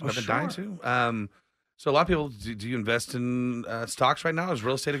a question? Oh, I've been dying sure. to. So a lot of people, do you invest in stocks right now? Is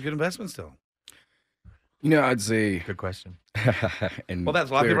real estate a good investment still? I'd say good question. And well,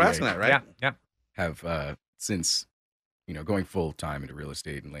 that's a lot of people are asking that, right? Yeah. Have since going full time into real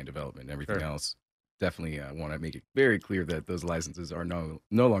estate and land development and everything else. Definitely want to make it very clear that those licenses are no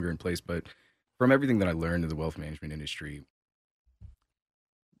longer in place. But from everything that I learned in the wealth management industry,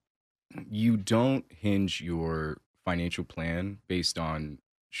 you don't hinge your financial plan based on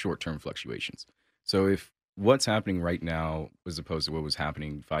short-term fluctuations. So if what's happening right now as opposed to what was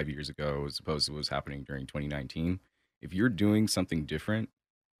happening 5 years ago, as opposed to what was happening during 2019, if you're doing something different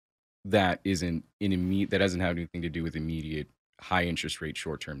that that doesn't have anything to do with immediate high interest rate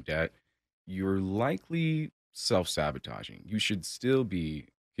short-term debt, you're likely self-sabotaging. You should still be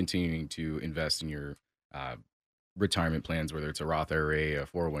continuing to invest in your retirement plans, whether it's a Roth IRA, a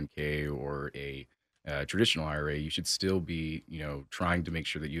 401k, or a traditional IRA. You should still be, trying to make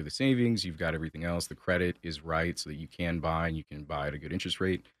sure that you have the savings, you've got everything else, the credit is right so that you can buy, and you can buy at a good interest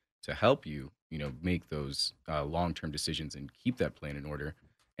rate to help you, make those long-term decisions and keep that plan in order.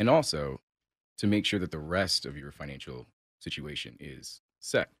 And also to make sure that the rest of your financial situation is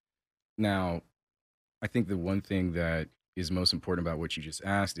set. Now, I think the one thing that is most important about what you just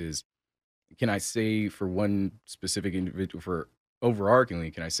asked is, can I say for one specific individual, for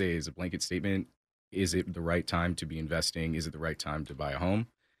overarchingly, can I say as a blanket statement, is it the right time to be investing? Is it the right time to buy a home?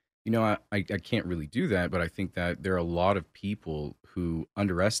 I can't really do that, but I think that there are a lot of people who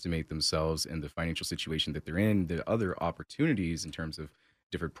underestimate themselves and the financial situation that they're in, the other opportunities in terms of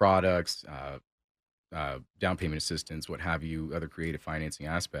different products, down payment assistance, what have you, other creative financing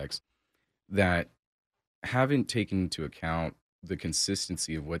aspects that haven't taken into account the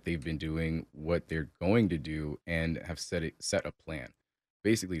consistency of what they've been doing, what they're going to do, and have set a plan.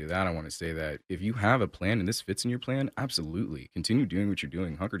 Basically, to that, I want to say that if you have a plan and this fits in your plan, absolutely continue doing what you're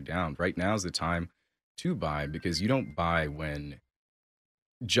doing. Hunker down. Right now is the time to buy, because you don't buy when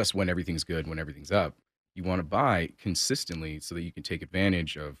everything's good, when everything's up. You want to buy consistently so that you can take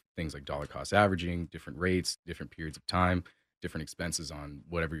advantage of things like dollar cost averaging, different rates, different periods of time, different expenses on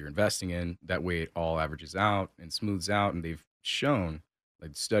whatever you're investing in. That way it all averages out and smooths out. And they've shown,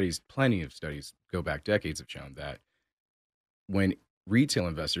 like plenty of studies go back decades, have shown that when retail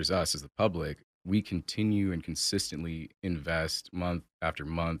investors, us as the public, we continue and consistently invest month after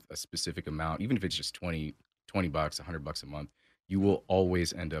month a specific amount, even if it's just $20, $100 a month, you will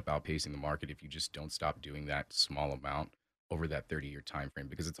always end up outpacing the market if you just don't stop doing that small amount over that 30-year time frame,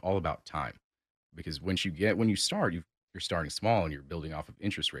 because it's all about time. Because when you start, you're starting small and you're building off of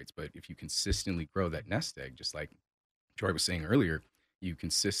interest rates. But if you consistently grow that nest egg, just like Troy was saying earlier, you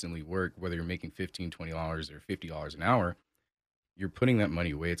consistently work, whether you're making $15, $20 or $50 an hour, you're putting that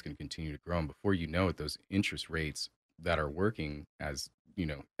money away. It's going to continue to grow. And before you know it, those interest rates that are working as,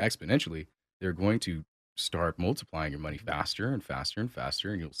 exponentially, they're going to start multiplying your money faster and faster and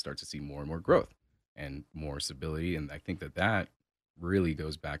faster. And you'll start to see more and more growth and more stability. And I think that really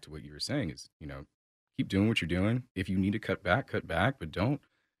goes back to what you were saying is, keep doing what you're doing. If you need to cut back, but don't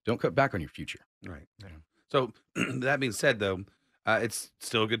cut back on your future. Right. Yeah. So that being said, though, it's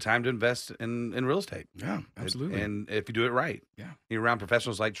still a good time to invest in real estate. Yeah, absolutely. And if you do it right, you're around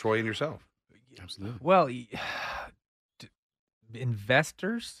professionals like Troy and yourself. Absolutely. Well,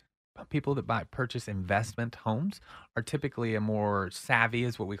 investors, people that purchase investment homes, are typically a more savvy,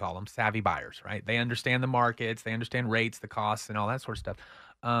 is what we call them, savvy buyers, right? They understand the markets, they understand rates, the costs, and all that sort of stuff.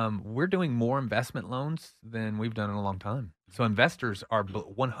 We're doing more investment loans than we've done in a long time. So investors are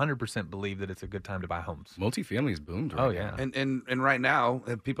 100% believe that it's a good time to buy homes. Multifamily is boomed right Oh, now. yeah. And right now,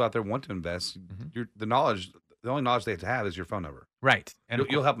 if people out there want to invest, the only knowledge they have to have is your phone number. Right. And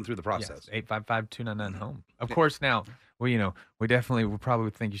You'll help them through the process. 855-299-HOME. Of course, now, well, we probably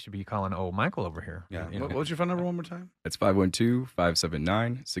would think you should be calling old Michael over here. Yeah. You know. What was your phone number one more time? It's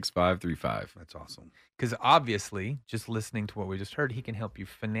 512-579-6535. That's awesome. Because obviously, just listening to what we just heard, he can help you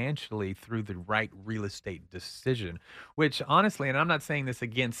financially through the right real estate decision, which honestly, and I'm not saying this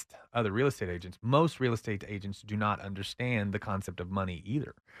against other real estate agents, most real estate agents do not understand the concept of money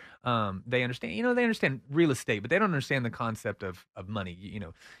either. They understand real estate, but they don't understand the concept of money,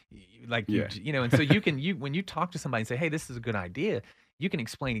 and so when you talk to somebody and say, hey, this is a good idea, you can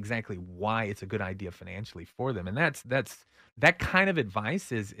explain exactly why it's a good idea financially for them. And that kind of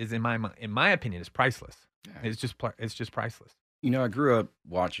advice is in my opinion is priceless. Yeah. It's just priceless. I grew up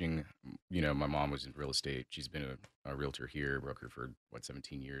watching, my mom was in real estate. She's been a realtor here, broker for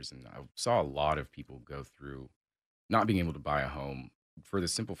 17 years. And I saw a lot of people go through not being able to buy a home for the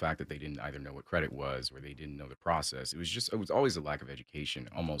simple fact that they didn't either know what credit was or they didn't know the process. It was always a lack of education,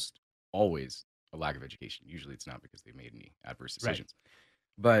 almost always a lack of education. Usually it's not because they made any adverse decisions.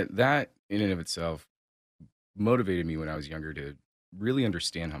 Right. But that in and of itself motivated me when I was younger to really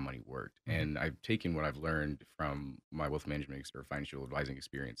understand how money worked. And I've taken what I've learned from my wealth management or financial advising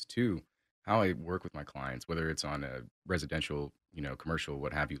experience to how I work with my clients, whether it's on a residential, commercial,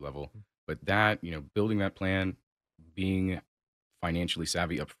 what have you level. But that, building that plan, being financially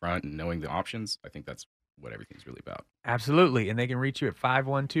savvy up front and knowing the options, I think that's what everything's really about. Absolutely. And they can reach you at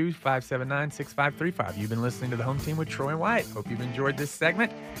 512-579-6535. You've been listening to The Home Team with Troy and Wyatt. Hope you've enjoyed this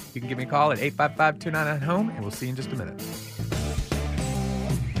segment. You can give me a call at 855-299-HOME, and we'll see you in just a minute.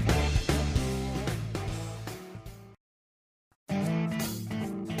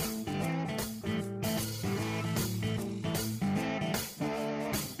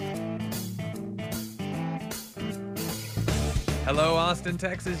 Hello, Austin,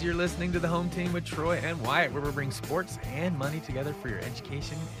 Texas. You're listening to The Home Team with Troy and Wyatt, where we bring sports and money together for your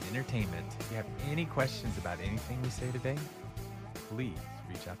education and entertainment. If you have any questions about anything we say today, please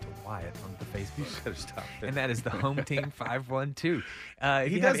reach out to Wyatt on the Facebook. And that is The Home Team 512.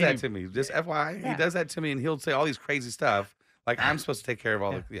 He does that to me. Just FYI, he does that to me, and he'll say all these crazy stuff. Like I'm supposed to take care of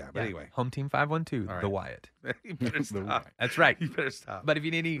all but anyway. Home Team 512, right. The Wyatt. You better stop. That's right. You better stop. But if you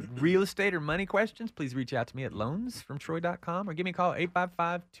need any real estate or money questions, please reach out to me at loansfromtroy.com or give me a call at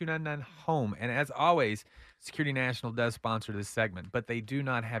 855-299-HOME. And as always, Security National does sponsor this segment, but they do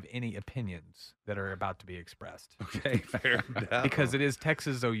not have any opinions that are about to be expressed. Okay, fair enough. Because it is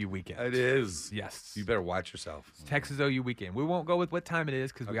Texas OU weekend. It is. Yes. You better watch yourself. It's Texas OU weekend. We won't go with what time it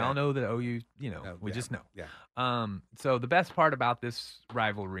is because we all know that OU, we just know. Yeah. So the best part about this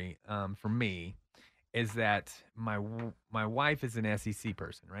rivalry for me is that my wife is an SEC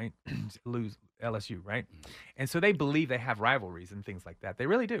person, right? Lose LSU, right? And so they believe they have rivalries and things like that. They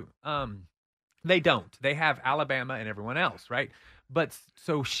really do. They don't. They have Alabama and everyone else, right? But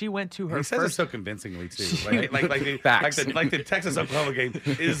so she went to her. He says it so convincingly too, like the Texas Oklahoma game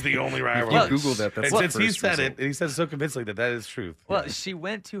is the only rivalry. Well, Google that. That's and since he said it, and he says it so convincingly that is truth. Well, she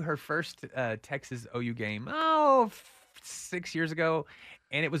went to her first Texas OU game 6 years ago,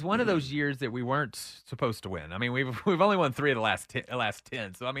 and it was one of those years that we weren't supposed to win. I mean, we've only won 3 of the last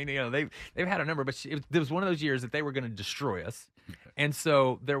 10. So I mean, they've had a number, but it was one of those years that they were going to destroy us. And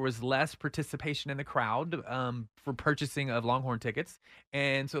so there was less participation in the crowd for purchasing of Longhorn tickets.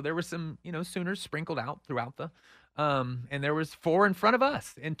 And so there were some, Sooners sprinkled out throughout the and there was 4 in front of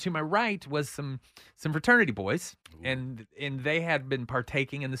us. And to my right was some fraternity boys. Ooh. And they had been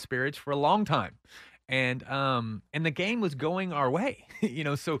partaking in the spirits for a long time. And the game was going our way,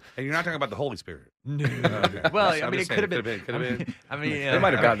 so. And you're not talking about the Holy Spirit. No. Well, I mean, it could have been. I mean, they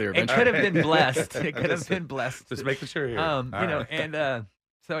might have got there eventually. It could have been blessed. It could have been blessed. Just making sure here. And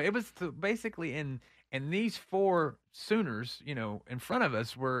so it was basically and these 4 Sooners, in front of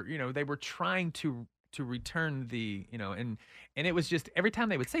us were, they were trying to return the, and it was just every time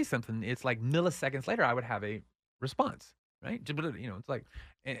they would say something, it's like milliseconds later, I would have a response. Right. It's like,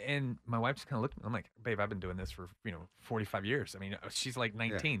 and my wife just kind of looked at me. I'm like, babe, I've been doing this for, 45 years. I mean, she's like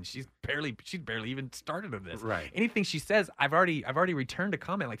 19. Yeah. She's barely even started on this. Right. Anything she says, I've already returned a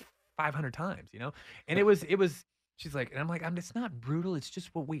comment like 500 times, And it was. She's like, and I'm like, it's not brutal. It's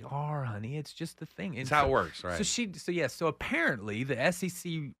just what we are, honey. It's just the thing. It's how it works, right? So apparently the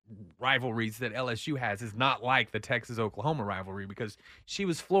SEC rivalries that LSU has is not like the Texas-Oklahoma rivalry because she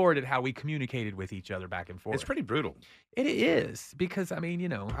was floored at how we communicated with each other back and forth. It's pretty brutal. It is because I'm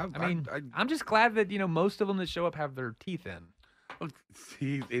just glad that most of them that show up have their teeth in.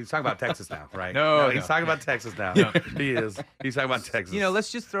 He's talking about Texas now, right? No, he's talking about Texas now. No. He is. He's talking about Texas.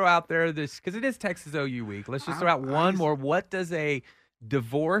 Let's just throw out there this because it is Texas OU week. Let's just throw out one more. What does a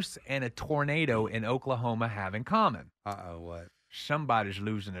divorce and a tornado in Oklahoma have in common? What? Somebody's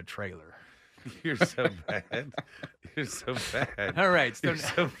losing a trailer. You're so bad. You're so bad. All right. You're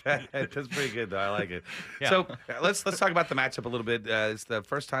so bad. That's pretty good, though. I like it. Yeah. So let's talk about the matchup a little bit. It's the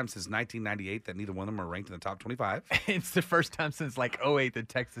first time since 1998 that neither one of them are ranked in the top 25. It's the first time since like 2008 that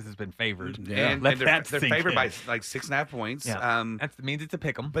Texas has been favored. Yeah. And they're favored by like 6.5 points. Yeah. That means it's a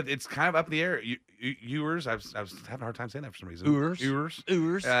pick 'em. But it's kind of up in the air. Ewers, I was having a hard time saying that for some reason. Ewers.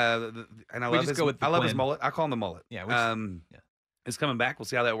 And I love his mullet. I call him the mullet. Yeah. It's coming back. We'll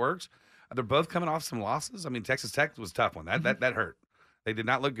see how that works. They're both coming off some losses. I mean, Texas Tech was a tough one. That hurt. They did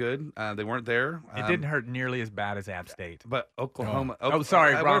not look good. They weren't there. It didn't hurt nearly as bad as App State. But Oklahoma.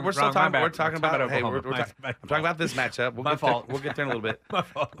 Sorry. We're still talking. We're talking about Oklahoma. I'm talking about this matchup. We'll get there in a little bit. My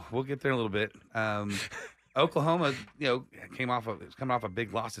fault. We'll get there in a little bit. Oklahoma, coming off a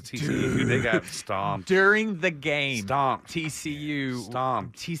big loss to TCU. They got stomped during the game. Stomped. TCU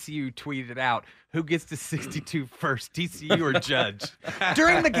stomped. TCU tweeted out, "Who gets to 62 first, TCU or Judge?"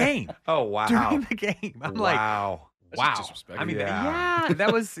 During the game. Oh wow! During the game, I'm like, wow. I mean, that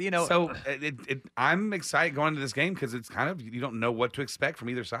was So I'm excited going into this game because it's kind of you don't know what to expect from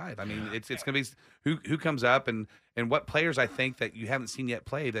either side. I mean, it's going to be who comes up and what players I think that you haven't seen yet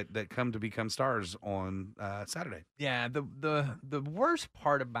play that come to become stars on Saturday. Yeah, the worst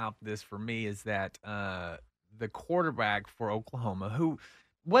part about this for me is that the quarterback for Oklahoma, who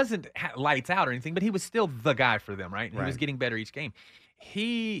wasn't lights out or anything, but he was still the guy for them, right? He was getting better each game.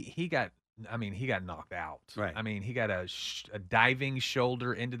 He got knocked out. Right. I mean, he got a diving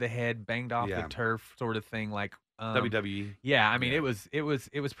shoulder into the head, banged off the turf, sort of thing, like WWE. Yeah, I mean, it was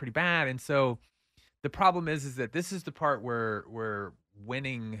pretty bad. And so the problem is that this is the part where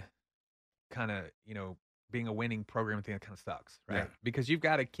winning, kind of, being a winning program at the end kind of sucks, right? Yeah. Because you've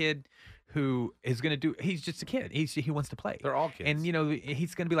got a kid who is going to do. He's just a kid. He wants to play. They're all kids, and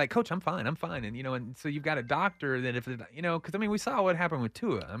he's going to be like, "Coach, I'm fine, and and so you've got a doctor that if because I mean we saw what happened with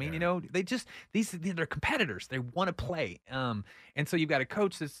Tua. I mean they just they're competitors. They want to play. And so you've got a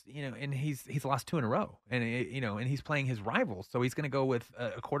coach that's and he's lost 2 in a row, and and he's playing his rivals. So he's going to go with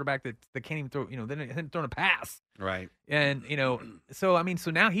a quarterback that can't even throw they haven't thrown a pass. Right. And so I mean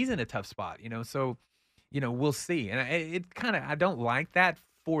so now he's in a tough spot. So. We'll see. And I don't like that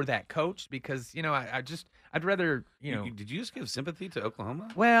for that coach because, I'd rather, Did you just give sympathy to Oklahoma?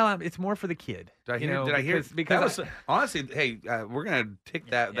 Well, it's more for the kid. Did I hear? Because honestly, hey, we're going to take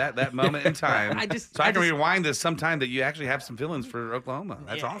that moment in time I can rewind this sometime that you actually have some feelings for Oklahoma.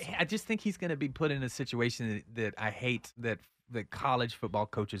 That's awesome. I just think he's going to be put in a situation that I hate that college football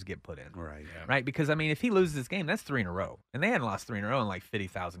coaches get put in. Right. Yeah. Right. Because, I mean, if he loses this game, that's 3 in a row. And they hadn't lost 3 in a row in like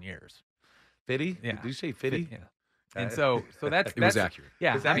 50,000 years. 50? Yeah. Did you say 50? Yeah. And so that's it was accurate.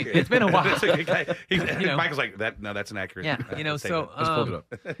 Yeah, it's accurate. It's been a while. Michael's like that. No, that's an accurate. Yeah, so let's pull it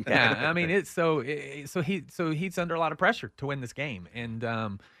up. Yeah, I mean it's so he's under a lot of pressure to win this game, and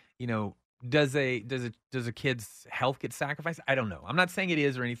does a kid's health get sacrificed? I don't know. I'm not saying it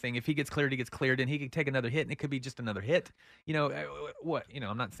is or anything. If he gets cleared, he gets cleared, and he could take another hit, and it could be just another hit.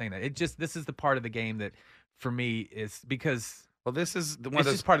 I'm not saying that. This is the part of the game that for me is because. Well, this is one of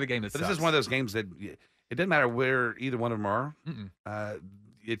those part of the game. This is one of those games that it doesn't matter where either one of them are.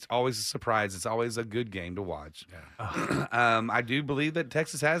 It's always a surprise. It's always a good game to watch. Yeah. I do believe that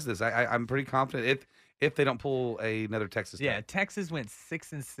Texas has this. I'm pretty confident if they don't pull another Texas. Yeah, Texas went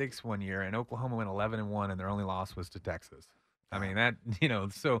 6-6 one year, and Oklahoma went 11-1, and their only loss was to Texas. I mean, that,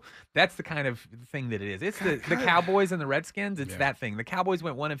 so that's the kind of thing that it is. It's the Cowboys and the Redskins. It's that thing. The Cowboys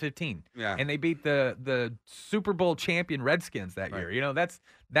went 1-15. Yeah. And they beat the Super Bowl champion Redskins that year.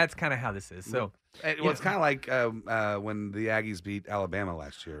 That's kind of how this is. So, it's kind of like when the Aggies beat Alabama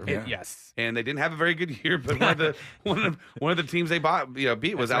last year. Yes. And they didn't have a very good year, but one of the teams they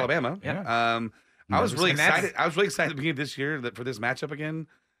beat was Alabama. Yeah. I was really excited. I was really excited at the beginning of this year for this matchup again.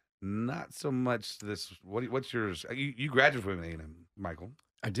 Not so much this. What's yours? You graduated from A&M, Michael.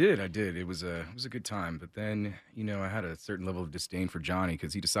 I did. It was a good time, but then I had a certain level of disdain for Johnny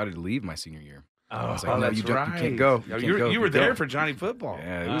because he decided to leave my senior year. I was Oh, like, no, that's you right. can't go. You were there for Johnny Football.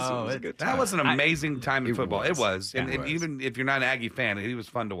 Yeah, it was a good time. That was an amazing time in It football. It was. Yeah, And, it and was. even if you're not an Aggie fan, he was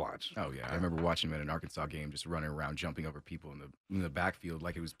fun to watch. Oh yeah, I remember watching him at an Arkansas game, just running around, jumping over people in the backfield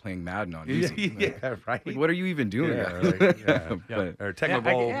like he was playing Madden on easy. Yeah, right. Like, what are you even doing? Yeah, guys? right, yeah. But- Or Tecmo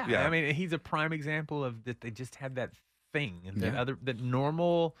Bowl. I mean, he's a prime example of that. They just had that thing that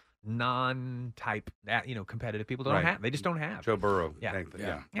normal non-type competitive people don't Right. have. They just don't have. Joe Burrow. Yeah.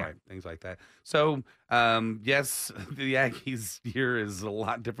 Right. Things like that. So, yes, the Aggies year is a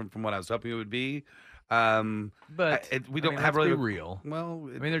lot different from what I was hoping it would be. But we don't let's have really be real. Well,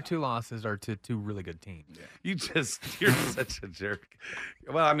 I mean, their 2 losses are to 2 really good teams. you're such a jerk.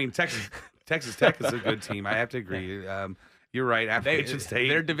 Well, I mean, Texas Tech is a good team. I have to agree. You're right. Appalachian State.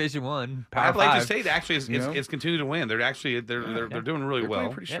 They're Division I. Power Appalachian 5. State actually is continuing to win. They're actually they're doing really well.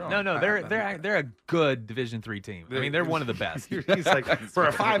 Pretty strong. No, they're a good Division III team. I mean, they're one of the best. He's like for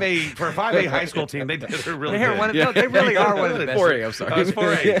a 5A high school team, they're really good. They really are one of the best. 4A, I'm sorry. Oh, it's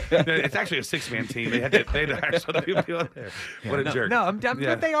 4A. It's actually a 6-man team. They had to hire some other people on there. What a jerk. No,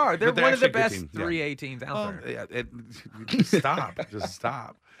 but they are. They're But one of the actually a good best team. 3A teams out there. Just stop. Just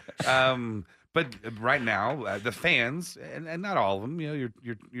stop. But right now, the fans and not all of them, your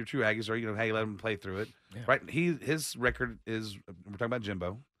true Aggies are hey, let them play through it. Yeah. Right? His record is, we're talking about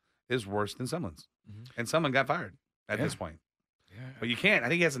Jimbo, is worse than Sumlin's, and Sumlin got fired at this point. Yeah. But you can't. I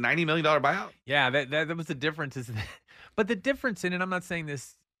think he has a $90 million buyout. Yeah, that was the difference. But the difference in it, I'm not saying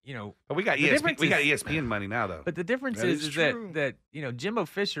this, But we got the difference we got is- ESPN money now though. But the difference That is is that true. Jimbo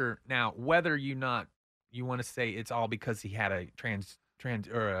Fisher, now whether you want to say it's all because he had a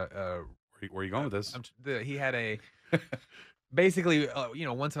Where are you going with this? he had a basically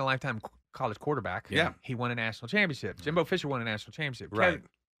once in a lifetime college quarterback. Yeah. He won a national championship. Jimbo Fisher won a national championship. Right.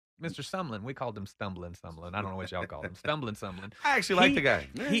 Mr. Sumlin, we called him Stumbling Sumlin. I don't know what y'all call him. Stumbling Sumlin. I actually like the guy.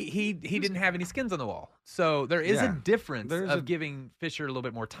 He didn't have any skins on the wall. So there is a Yeah. difference There's of a- giving Fisher a little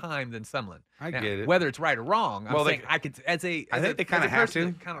bit more time than Sumlin. I Now, get it. Whether it's right or wrong, I'm Well, saying I could I think they kind of have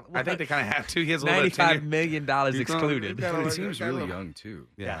to. I think they kind of have to. He has a little bit of $95 tenure. million excluded. The team's really young too.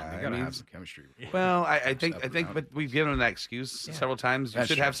 Yeah, they I gotta mean, have some chemistry. Well, I think, Up and down. but we've given him that excuse several times. You That's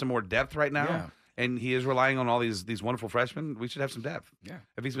should true. have some more depth right now. Yeah. And he is relying on all these wonderful freshmen. We should have some depth. Yeah.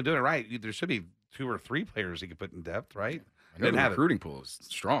 If he's been doing it right, there should be 2 or 3 players he could put in depth, right? I know Didn't the have it. recruiting pool is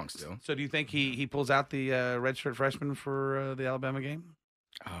strong still. So do you think he pulls out the redshirt freshman for the Alabama game?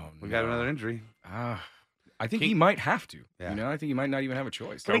 Oh, We got another injury. I think he might have to. Yeah. I think he might not even have a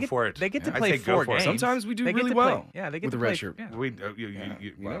choice. Go for it. They get to I'd play say go 4 for it. games. Sometimes we do They get really to play- well. Yeah, they get with to the play. red shirt. Yeah.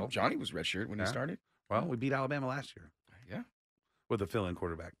 We Well, Johnny was redshirt when he started. well, we beat Alabama last year Yeah, with a fill-in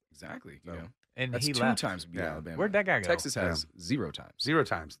quarterback. exactly. So- And That's he 2 left. times we beat Yeah. Alabama. Where'd that guy go? Texas has 0 times. 0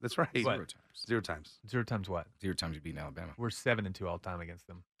 times. That's right. What? 0 times. 0 times. 0 times what? 0 times we beat Alabama. We're 7-2 all time against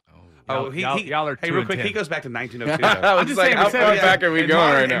them. Oh, Y'all are hey, 2 real and quick, 10. he goes back to 1902. I though. was I'm just like, saying, how we're far 7-2. back are we In going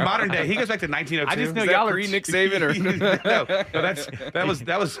modern, right in now? modern day, he goes back to 1902. I just know Is that y'all are pre-Nick Saban or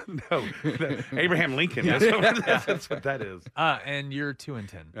that was Abraham Lincoln. That's what that is. And you're 2 and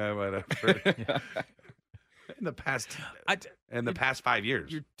 10. Whatever. In the past, in the past 5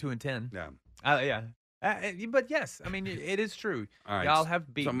 years. You're 2 and 10. Yeah. Yeah. But yes, I mean it is true. All right. Y'all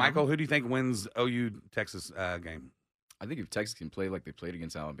have beaten. So, Michael, who do you think wins OU Texas game? I think if Texas can play like they played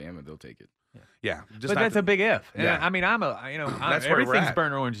against Alabama, they'll take it. Yeah, But that's a big if. And Yeah. I mean, That's where we're everything's at.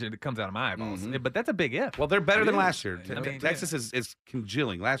 burnt orange that comes out of my eyeballs. But that's a big if. Well, they're better It than is. last year. I mean, Texas is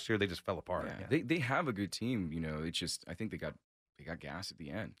congealing. Last year, they just fell apart. Yeah. They have a good team. It's just I think they got gas at the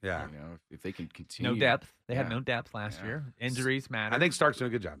end. Yeah. If they can continue. No depth. They had Yeah. no depth last Yeah. year. Injuries matter. I think Stark's doing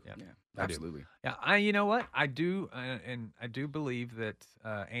a good job. Yeah. Yeah, I do. absolutely. Yeah, you know what? I do, and I do believe that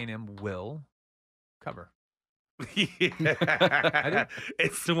A&M will cover. Yeah.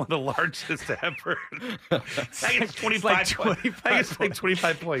 It's one of the largest ever. I think it's 25 points. I think it's like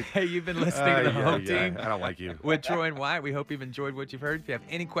 25 points. Hey, you've been listening to the home team. I don't like you. With Troy and Wyatt. We hope you've enjoyed what you've heard. If you have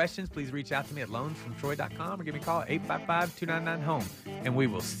any questions, please reach out to me at loansfromtroy.com or give me a call at 855-299-HOME. And we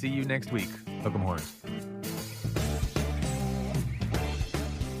will see you next week. Hook 'em horns.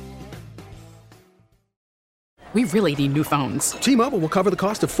 We really need new phones. T-Mobile will cover the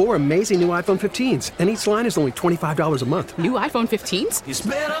cost of 4 amazing new iPhone 15s, and each line is only $25 a month. New iPhone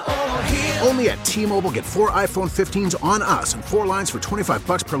 15s? Only at T-Mobile, get 4 iPhone 15s on us and 4 lines for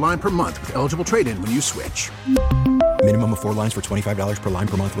 $25 per line per month with eligible trade-in when you switch. Minimum of 4 lines for $25 per line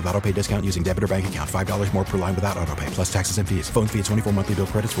per month with autopay discount using debit or bank account. $5 more per line without autopay, plus taxes and fees. Phone fee at 24 monthly bill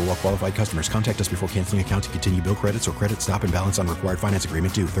credits for well-qualified customers. Contact us before canceling account to continue bill credits or credit stop and balance on required finance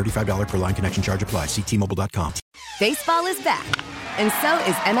agreement due. $35 per line connection charge applies. See T-Mobile.com. Baseball is back, and so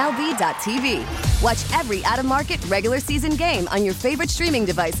is MLB.tv. Watch every out-of-market regular season game on your favorite streaming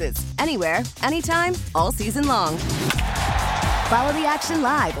devices. Anywhere, anytime, all season long. Follow the action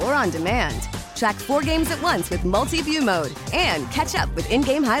live or on demand. Track 4 games at once with multi-view mode and catch up with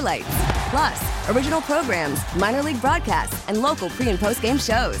in-game highlights. Plus, original programs, minor league broadcasts, and local pre- and post-game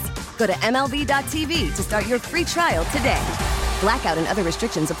shows. Go to MLB.tv to start your free trial today. Blackout and other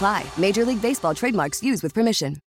restrictions apply. Major League Baseball trademarks used with permission.